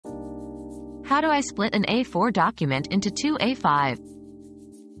How do I split an A4 document into two A5?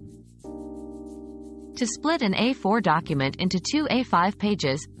 To split an A4 document into two A5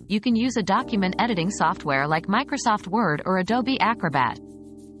 pages, you can use a document editing software like Microsoft Word or Adobe Acrobat.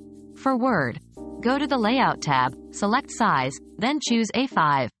 For Word, go to the Layout tab, select Size, then choose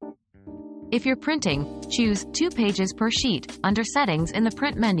A5. If you're printing, choose 2 pages per sheet under Settings in the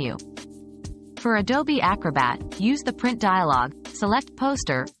Print menu. For Adobe Acrobat, use the Print dialog, select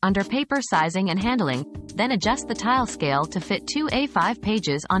Poster under Paper Sizing and Handling, then adjust the tile scale to fit 2 A5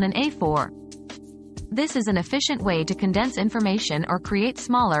 pages on an A4. This is an efficient way to condense information or create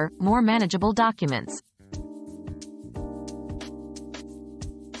smaller, more manageable documents.